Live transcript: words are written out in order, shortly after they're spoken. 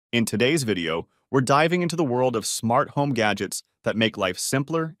In today's video, we're diving into the world of smart home gadgets that make life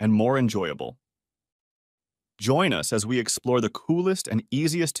simpler and more enjoyable. Join us as we explore the coolest and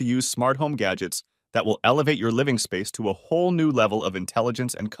easiest to use smart home gadgets that will elevate your living space to a whole new level of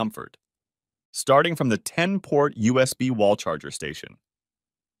intelligence and comfort. Starting from the 10-port USB wall charger station.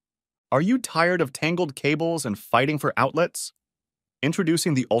 Are you tired of tangled cables and fighting for outlets?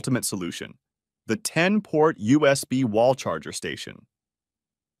 Introducing the ultimate solution, the 10-port USB wall charger station.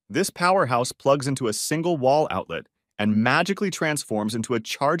 This powerhouse plugs into a single wall outlet and magically transforms into a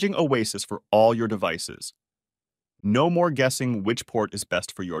charging oasis for all your devices. No more guessing which port is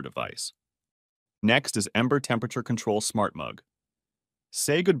best for your device. Next is Ember Temperature Control Smart Mug.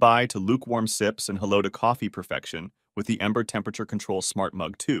 Say goodbye to lukewarm sips and hello to coffee perfection with the Ember Temperature Control Smart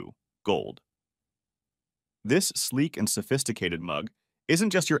Mug 2, Gold. This sleek and sophisticated mug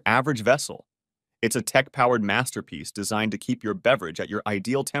isn't just your average vessel. It's a tech-powered masterpiece designed to keep your beverage at your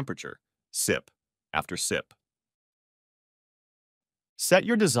ideal temperature, sip after sip. Set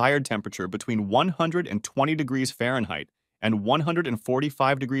your desired temperature between 120 degrees Fahrenheit and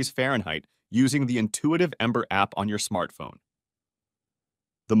 145 degrees Fahrenheit using the intuitive Ember app on your smartphone.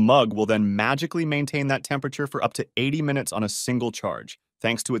 The mug will then magically maintain that temperature for up to 80 minutes on a single charge,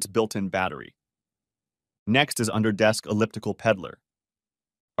 thanks to its built-in battery. Next is Underdesk Elliptical Peddler.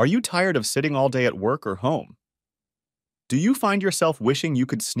 Are you tired of sitting all day at work or home? Do you find yourself wishing you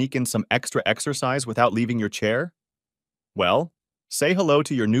could sneak in some extra exercise without leaving your chair? Well, say hello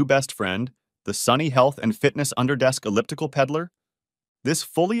to your new best friend, the Sunny Health and Fitness Underdesk Elliptical Peddler. This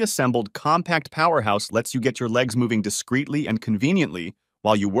fully assembled compact powerhouse lets you get your legs moving discreetly and conveniently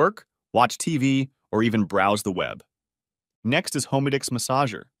while you work, watch TV, or even browse the web. Next is Homedix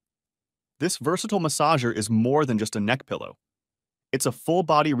Massager. This versatile massager is more than just a neck pillow. It's a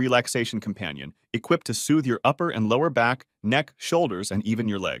full-body relaxation companion equipped to soothe your upper and lower back, neck, shoulders, and even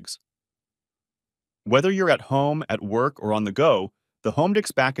your legs. Whether you're at home, at work, or on the go, the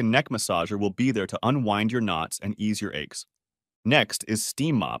Homedix Back and Neck Massager will be there to unwind your knots and ease your aches. Next is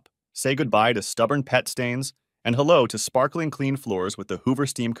Steam Mop. Say goodbye to stubborn pet stains, and hello to sparkling clean floors with the Hoover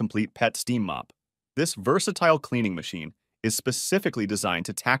Steam Complete Pet Steam Mop. This versatile cleaning machine is specifically designed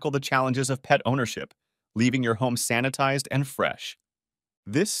to tackle the challenges of pet ownership, leaving your home sanitized and fresh.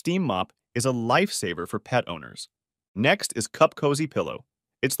 This steam mop is a lifesaver for pet owners. Next is Cup Cozy Pillow.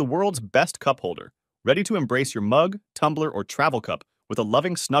 It's the world's best cup holder, ready to embrace your mug, tumbler, or travel cup with a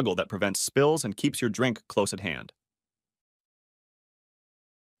loving snuggle that prevents spills and keeps your drink close at hand.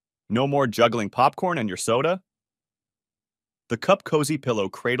 No more juggling popcorn and your soda? The Cup Cozy Pillow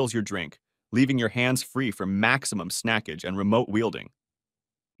cradles your drink, leaving your hands free for maximum snackage and remote wielding.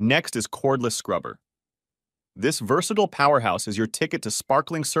 Next is Cordless Scrubber. This versatile powerhouse is your ticket to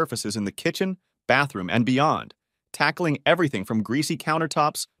sparkling surfaces in the kitchen, bathroom, and beyond, tackling everything from greasy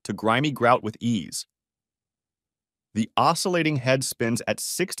countertops to grimy grout with ease. The oscillating head spins at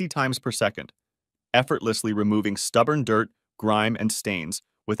 60 times per second, effortlessly removing stubborn dirt, grime, and stains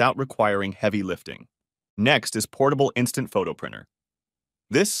without requiring heavy lifting. Next is Portable Instant Photo Printer.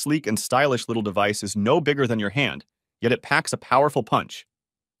 This sleek and stylish little device is no bigger than your hand, yet it packs a powerful punch.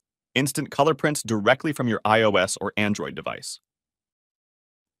 Instant color prints directly from your iOS or Android device.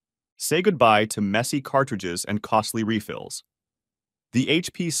 Say goodbye to messy cartridges and costly refills. The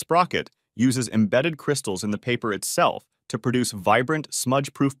HP Sprocket uses embedded crystals in the paper itself to produce vibrant,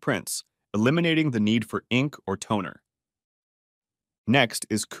 smudge-proof prints, eliminating the need for ink or toner. Next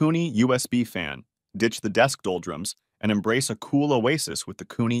is Kuni USB Fan. Ditch the desk doldrums and embrace a cool oasis with the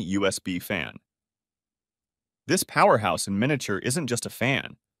Kuni USB Fan. This powerhouse in miniature isn't just a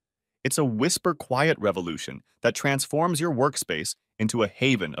fan. It's a whisper-quiet revolution that transforms your workspace into a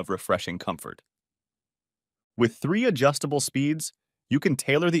haven of refreshing comfort. With 3 adjustable speeds, you can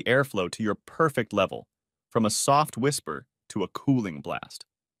tailor the airflow to your perfect level, from a soft whisper to a cooling blast.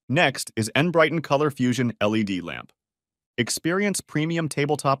 Next is N-Brighten Color Fusion LED Lamp. Experience premium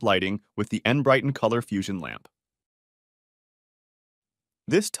tabletop lighting with the N-Brighten Color Fusion Lamp.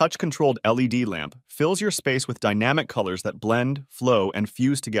 This touch-controlled LED lamp fills your space with dynamic colors that blend, flow, and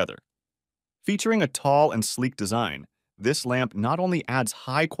fuse together. Featuring a tall and sleek design, this lamp not only adds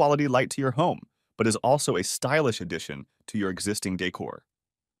high-quality light to your home, but is also a stylish addition to your existing decor.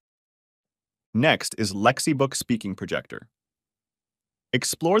 Next is Lexibook Speaking Projector.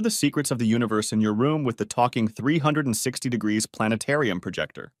 Explore the secrets of the universe in your room with the talking 360 degrees planetarium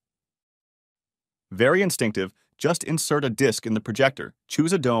projector. Very instinctive, just insert a disc in the projector,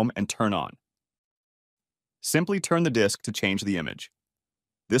 choose a dome, and turn on. Simply turn the disc to change the image.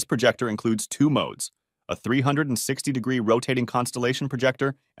 This projector includes 2 modes, a 360-degree rotating constellation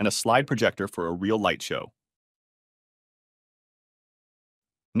projector and a slide projector for a real light show.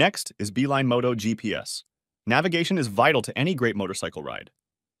 Next is Beeline Moto GPS. Navigation is vital to any great motorcycle ride.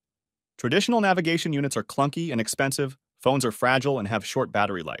 Traditional navigation units are clunky and expensive, phones are fragile and have short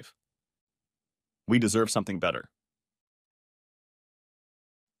battery life. We deserve something better.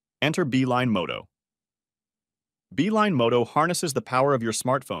 Enter Beeline Moto. Beeline Moto harnesses the power of your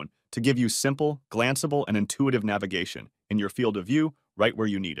smartphone to give you simple, glanceable, and intuitive navigation in your field of view right where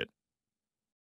you need it.